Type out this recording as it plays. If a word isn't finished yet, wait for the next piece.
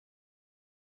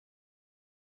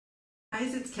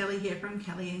Guys, it's Kelly here from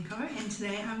Kelly & Co, and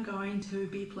today I'm going to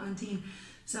be planting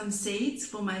some seeds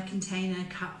for my container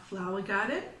cut flower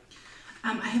garden.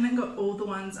 I haven't got all the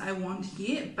ones I want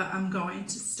yet, but I'm going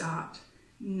to start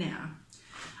now.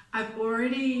 I've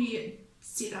already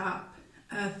set up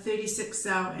a 36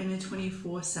 cell and a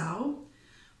 24 cell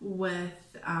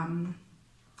with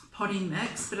potting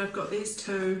mix, but I've got these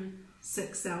two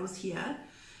 6 cells here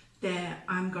that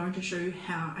I'm going to show you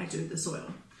how I do the soil.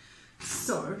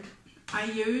 So I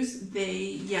use the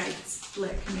Yates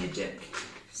Black Magic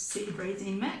seed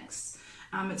raising mix.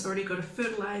 It's already got a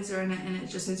fertilizer in it and it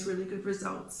just has really good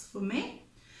results for me.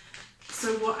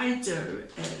 So what I do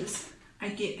is I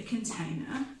get a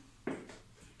container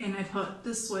and I put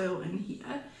the soil in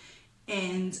here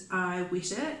and I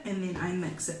wet it and then I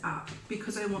mix it up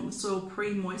because I want the soil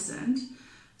pre-moistened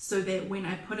so that when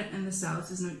I put it in the cells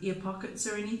there's no air pockets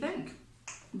or anything.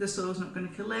 The soil's not going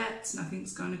to collapse,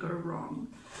 nothing's going to go wrong.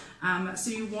 So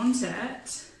you want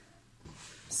it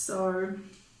so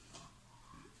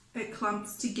it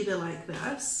clumps together like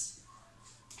this,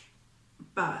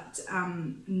 but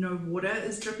no water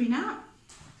is dripping out.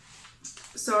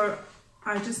 So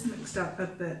I just mixed up a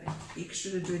bit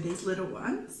extra to do these little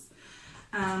ones.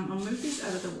 I'll move these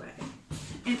out of the way,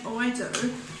 and all I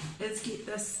do is get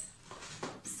this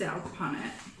cell upon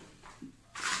it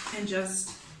and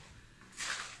just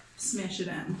smash it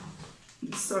in.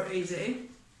 It's so easy.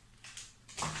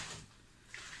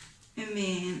 And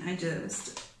then I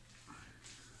just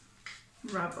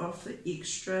rub off the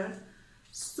extra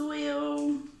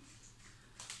soil,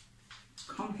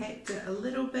 compact it a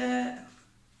little bit,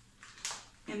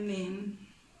 and then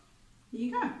there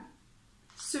you go.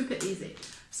 Super easy.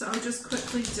 So I'll just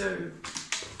quickly do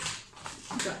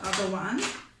the other one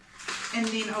and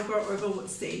then I'll go over what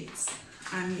seeds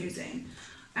I'm using.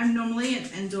 I'm normally an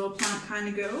indoor plant kind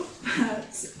of girl,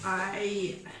 but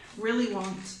I really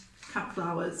want cut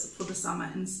flowers for the summer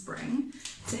and spring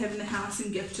to have in the house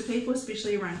and gift to people,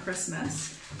 especially around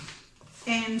Christmas.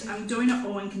 And I'm doing it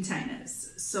all in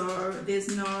containers, so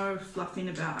there's no fluffing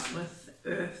about with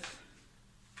earth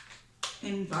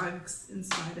and bugs and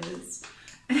spiders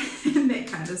and that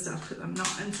kind of stuff because I'm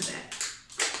not into that.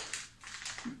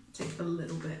 Take a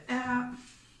little bit out.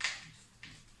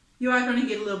 You are going to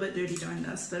get a little bit dirty doing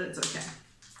this, but it's okay.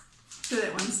 So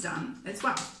that one's done as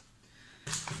well.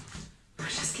 I'll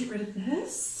just get rid of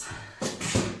this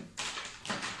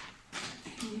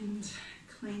and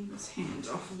clean this hand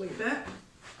off a wee bit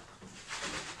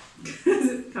because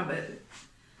it's covered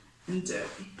in dirt.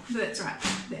 But that's right,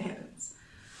 that happens.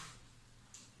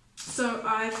 So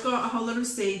I've got a whole lot of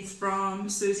seeds from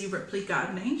Susie Ripley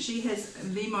Gardening. She has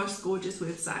the most gorgeous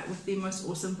website with the most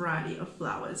awesome variety of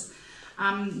flowers.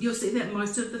 You'll see that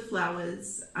most of the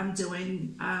flowers I'm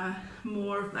doing are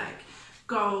more of like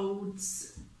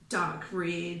golds, dark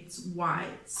reds,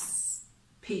 whites,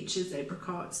 peaches,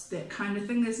 apricots, that kind of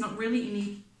thing. There's not really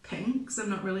any pinks.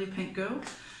 I'm not really a pink girl.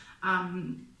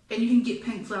 And you can get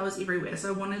pink flowers everywhere. So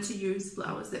I wanted to use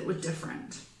flowers that were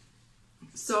different.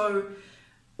 So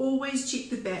always check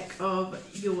the back of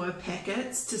your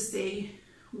packets to see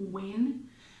when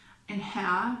and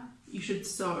how you should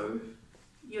sow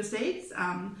your seeds.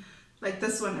 Like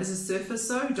this one is a surface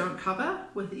sow, don't cover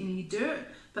with any dirt,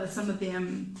 but some of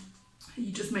them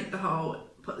you just make the hole,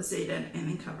 put the seed in and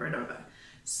then cover it over.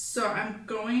 So I'm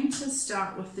going to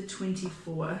start with the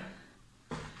 24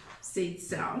 seed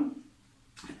cell.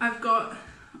 I've got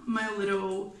my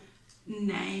little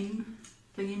name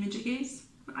thingy-majiggies.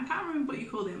 I can't remember what you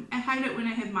call them. I hate it when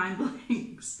I have mind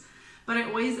blanks, but I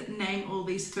always name all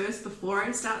these first before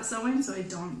I start sowing so I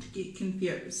don't get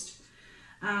confused.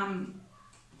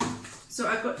 So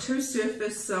I've got 2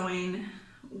 surface sowing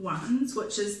ones,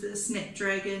 which is the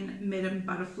Snapdragon Madam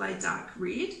Butterfly Dark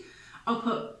Red. I'll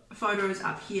put photos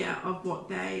up here of what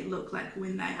they look like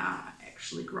when they are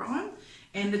actually grown,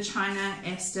 and the China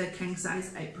Aster King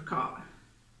Size Apricot,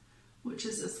 which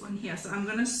is this one here. So I'm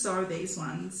going to sow these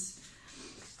ones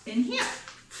in here.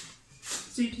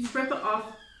 So you just rip it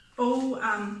off. All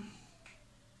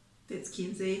that's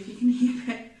Kenzie, if you can hear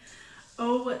that.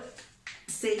 All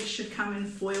seeds should come in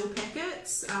foil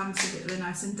packets so that they're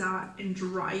nice and dark and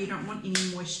dry. You don't want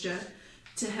any moisture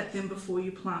to hit them before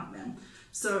you plant them.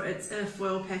 So it's a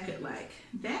foil packet like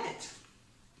that.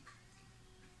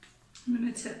 I'm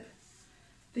going to tip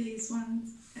these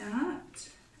ones out.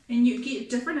 And you get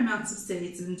different amounts of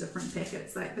seeds in different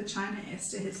packets. Like the China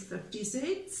Aster has 50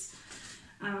 seeds.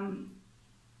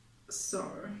 So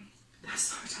they're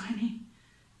so tiny.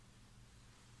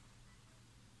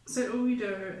 So all we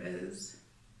do is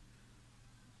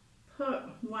put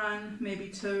 1, maybe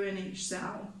 2 in each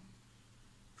cell.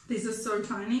 These are so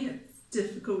tiny, it's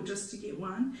difficult just to get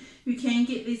one. You can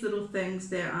get these little things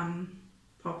that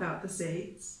pop out the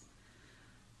seeds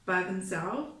by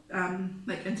themselves,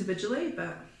 like individually,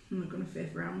 but I'm not going to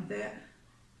faff around with that.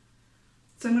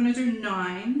 So I'm going to do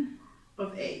 9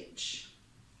 of each.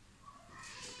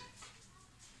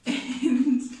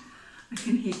 And I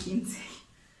can hear Kenzie.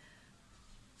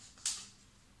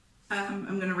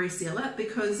 I'm going to reseal it,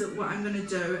 because what I'm going to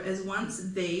do is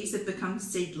once these have become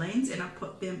seedlings and I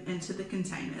put them into the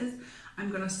containers, I'm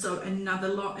going to sow another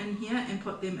lot in here and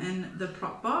put them in the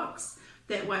prop box.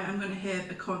 That way I'm going to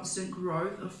have a constant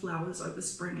growth of flowers over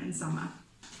spring and summer.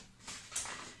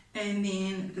 And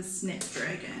then the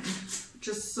Snapdragon,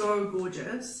 just so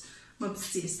gorgeous. I'm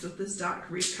obsessed with this dark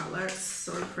red colour, it's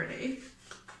so pretty.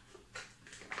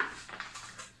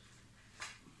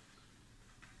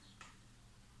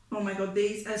 Oh my god,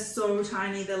 these are so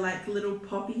tiny, they're like little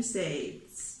poppy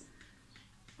seeds.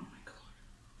 Oh my god.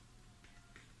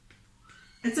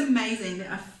 It's amazing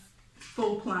that a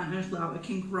full plant and flower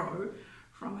can grow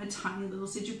from a tiny little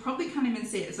seed. You probably can't even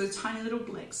see it, it's those tiny little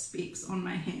black specks on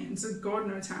my hand. So God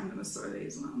knows how I'm going to sow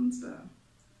these ones, but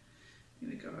here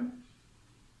we go.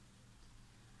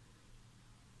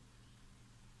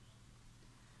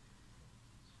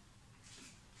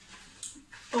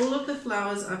 All of the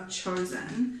flowers I've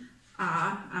chosen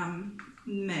are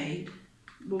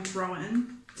will grow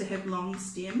in to have long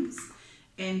stems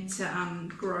and to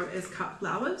grow as cut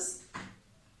flowers.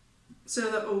 So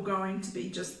they're all going to be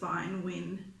just fine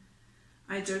when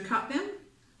I do cut them.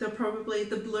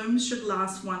 The blooms should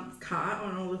last once cut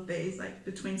on all of these, like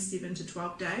between 7 to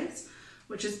 12 days,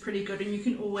 which is pretty good. And you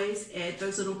can always add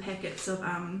those little packets of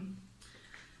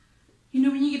you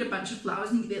know, when you get a bunch of flowers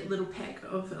and you get that little pack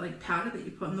of like powder that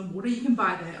you put in the water, you can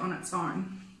buy that on its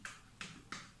own.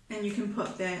 And you can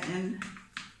put that in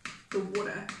the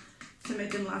water to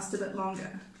make them last a bit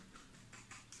longer.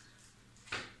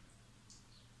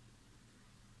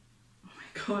 Oh my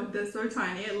god, they're so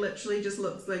tiny. It literally just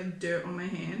looks like dirt on my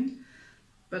hand,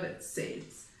 but it's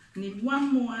seeds. I need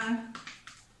one more.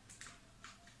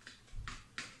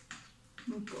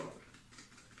 Oh god.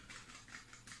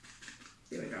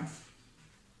 There we go.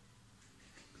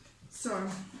 So,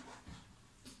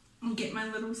 I'll get my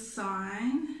little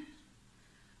sign.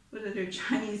 What did I do?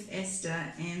 Chinese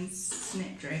Aster and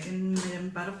Snapdragon Madam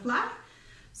Butterfly.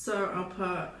 So I'll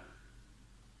put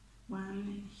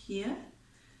one here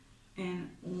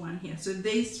and one here. So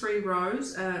these 3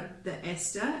 rows are the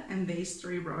Aster and these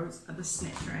 3 rows are the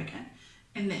Snapdragon.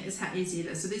 And that is how easy it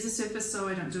is. So there's a surface, so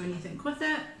I don't do anything with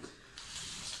it.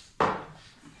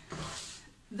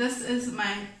 This is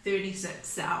my 36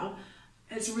 cell.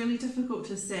 It's really difficult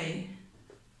to see.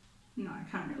 No, I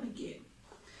can't really get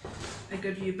a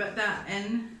good view, but they're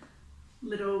in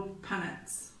little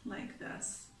punnets like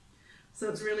this. So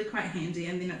it's really quite handy,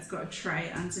 and then it's got a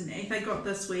tray underneath. I got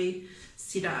this wee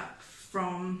set up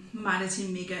from Mighty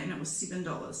Mega and it was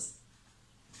 $7.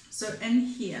 So in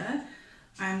here,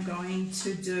 I'm going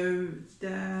to do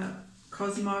the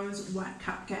Cosmos White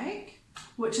Cupcake,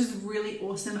 which is really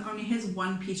awesome. It only has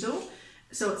 1 petal,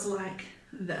 so it's like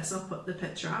this. I'll put the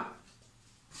picture up.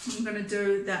 I'm going to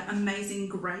do the Amazing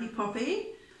Grey Poppy,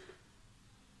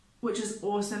 which is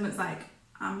awesome. It's like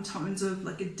tones of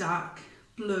like a dark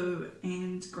blue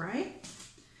and grey.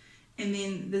 And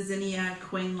then the Zinnia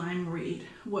Queen Lime Red,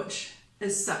 which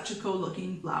is such a cool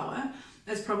looking flower.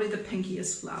 It's probably the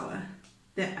pinkiest flower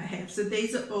that I have. So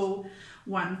these are all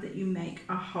ones that you make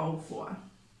a hole for.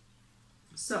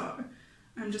 So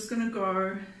I'm just going to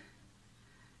go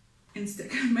and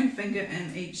stick my finger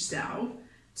in each cell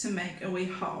to make a wee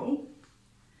hole.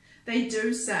 They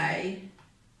do say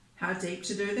how deep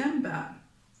to do them, but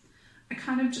I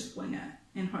kind of just wing it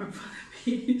and hope for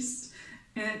the best,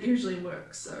 and it usually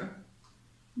works, so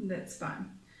that's fine.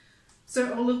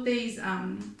 So all of these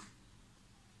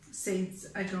seeds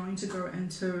are going to go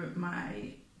into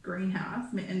my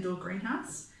greenhouse, my indoor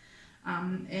greenhouse,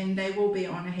 and they will be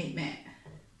on a heat mat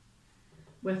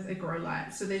with a grow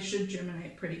light, so they should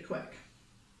germinate pretty quick.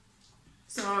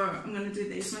 So I'm going to do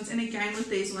these ones, and again with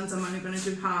these ones I'm only going to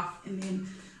do half, and then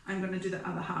I'm going to do the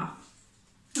other half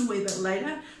a wee bit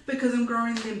later, because I'm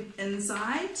growing them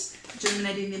inside,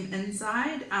 germinating them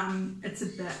inside. It's a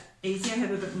bit easier, I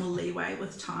have a bit more leeway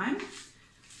with time.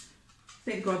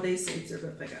 Thank God these seeds are a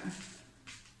bit bigger.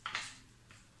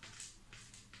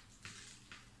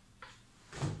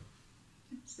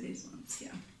 It's these ones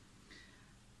here.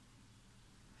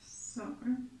 So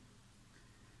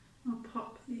I'll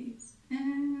pop these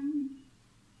in.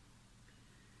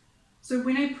 So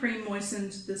when I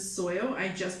pre-moistened the soil, I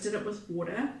just did it with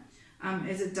water,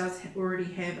 as it does already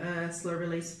have a slow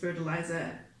release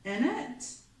fertilizer in it.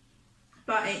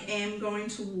 but I am going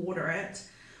to water it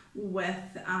with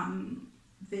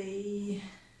the,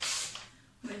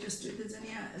 what did I just do, the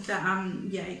zinnia, the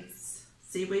Yates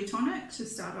Seaweed Tonic to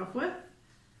start off with.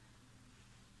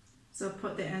 So I'll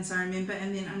put that in so I remember,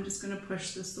 and then I'm just going to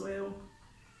push the soil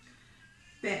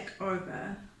back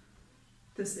over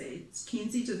the seeds.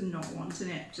 Kenzie does not want a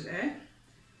nap today.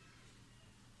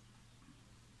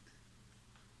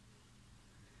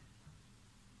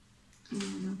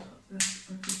 And I'll put this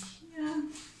over here.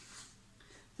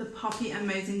 The Poppy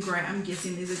Amazing Great, I'm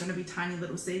guessing these are going to be tiny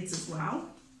little seeds as well.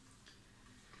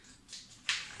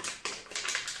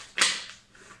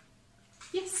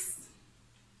 Yes.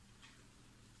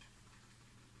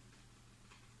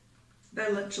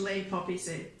 They're literally poppy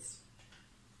seeds,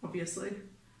 obviously.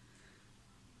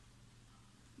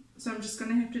 So I'm just going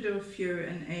to have to do a few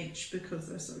in each because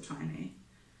they're so tiny.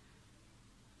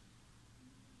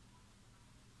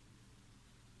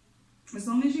 As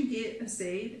long as you get a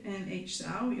seed in each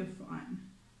cell, you're fine.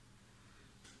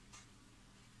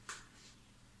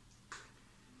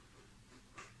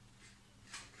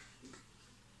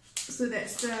 So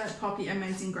that's the Poppy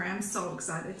Amazing Grey. I'm so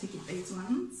excited to get these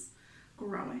ones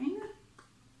growing.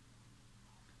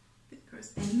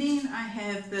 And then I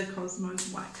have the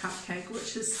Cosmos White Cupcake,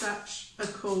 which is such a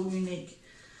cool, unique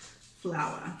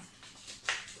flower.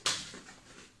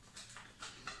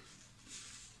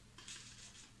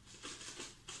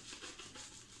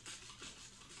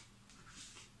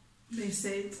 These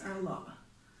seeds are a lot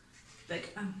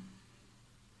bigger.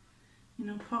 You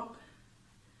know, pop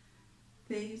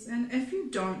these, and if you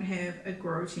don't have a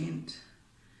grow tent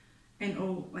and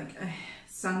all like a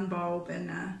sun bulb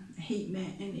and a heat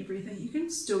mat and everything, you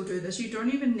can still do this. You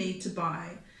don't even need to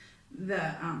buy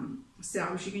the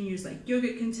cells. You can use like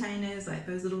yogurt containers, like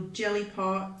those little jelly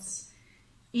pots,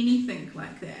 anything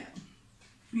like that.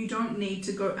 You don't need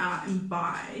to go out and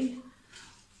buy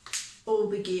all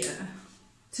the gear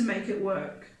to make it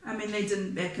work. I mean, they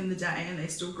didn't back in the day, and they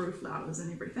still grew flowers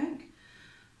and everything.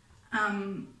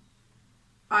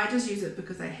 I just use it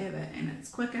because I have it and it's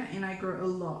quicker, and I grow a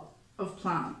lot of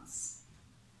plants,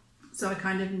 so I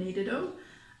kind of need it all.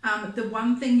 The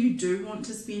one thing you do want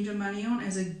to spend your money on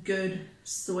is a good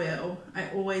soil. I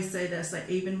always say this, like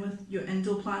even with your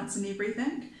indoor plants and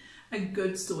everything, a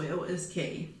good soil is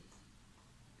key.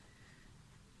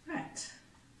 Right,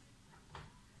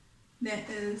 that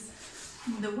is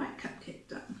the white cupcake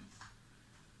done.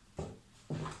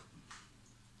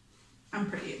 I'm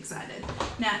pretty excited.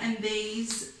 Now in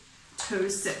these 2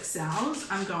 6 cells,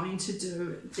 I'm going to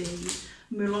do the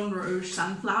Moulin Rouge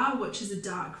sunflower, which is a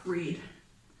dark red,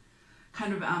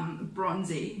 kind of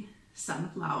bronzy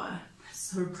sunflower.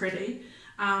 So pretty.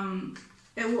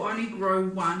 It will only grow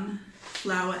 1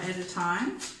 flower at a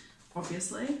time,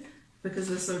 obviously, because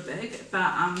they're so big.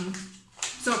 But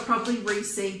so I'll probably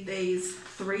reseed these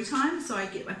 3 times, so I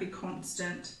get like a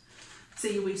constant,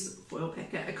 seaweed foil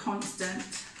packet, a constant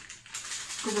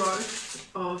growth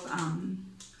of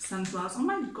sunflowers. Oh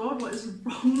my god, what is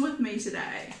wrong with me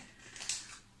today?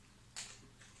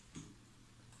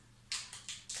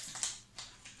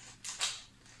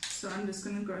 So I'm just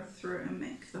going to go through and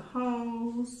make the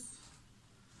holes.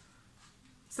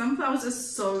 Sunflowers are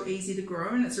so easy to grow,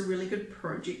 and it's a really good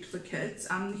project for kids.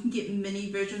 You can get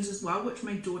mini versions as well, which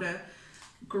my daughter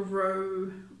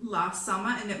grew last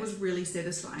summer, and that was really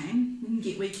satisfying. You can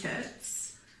get wee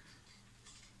kits.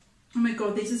 Oh my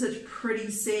god, these are such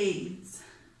pretty seeds.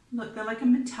 Look, they're like a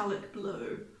metallic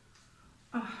blue.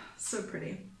 Oh, so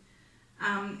pretty.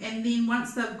 And then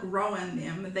once they've grown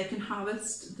them, they can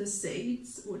harvest the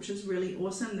seeds, which is really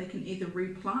awesome. They can either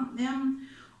replant them,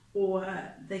 or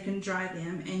they can dry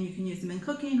them and you can use them in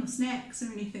cooking or snacks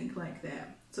or anything like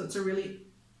that. So it's a really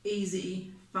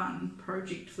easy, fun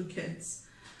project for kids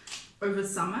over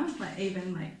summer, like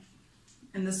even like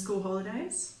in the school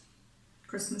holidays,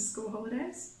 Christmas school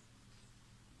holidays.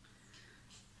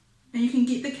 And you can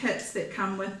get the kits that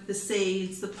come with the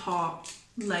seeds, the pot,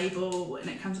 label, and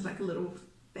it comes with like a little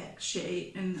back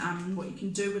sheet and what you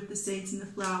can do with the seeds and the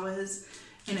flowers.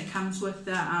 And it comes with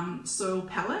the soil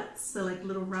pellets, the like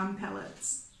little rum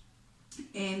pellets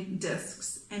and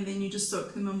discs, and then you just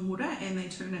soak them in water and they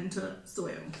turn into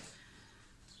soil.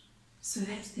 So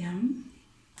that's them.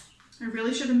 I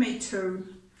really should have made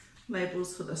 2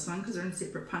 labels for this one because they're in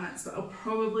separate punnets, but I'll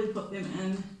probably put them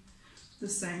in the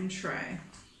same tray.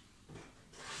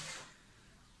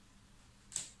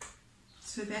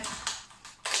 So that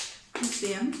is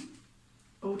them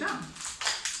all done.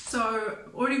 So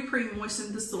already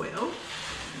pre-moistened the soil,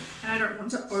 and I don't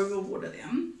want to overwater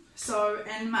them. So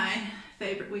in my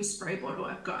favourite wee spray bottle,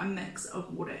 I've got a mix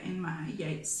of water and my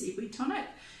Yates Seaweed Tonic,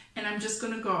 and I'm just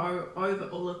going to go over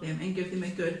all of them and give them a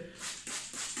good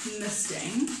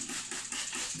misting.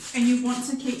 And you want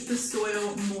to keep the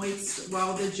soil moist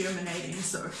while they're germinating,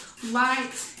 so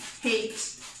light, heat,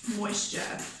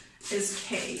 moisture is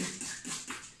key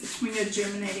when you're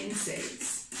germinating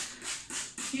seeds.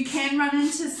 You can run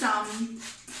into some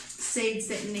seeds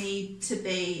that need to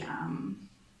be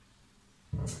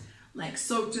like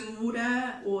soaked in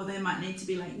water, or they might need to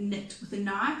be like nicked with a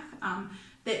knife.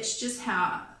 That's just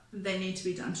how they need to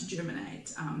be done to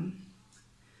germinate.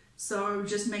 So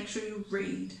just make sure you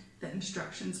read the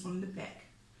instructions on the back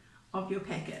of your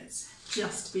packets,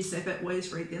 just to be safe. I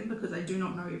always read them because I do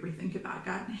not know everything about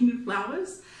gardening and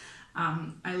flowers.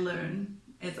 I learn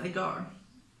as I go.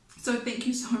 So thank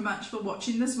you so much for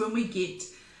watching this. When we get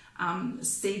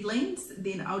seedlings,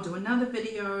 then I'll do another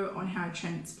video on how to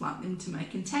transplant them to my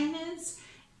containers,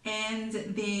 and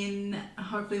then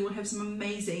hopefully we'll have some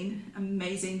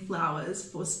amazing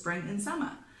flowers for spring and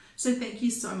summer. So thank you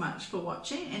so much for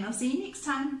watching, and I'll see you next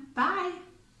time. Bye.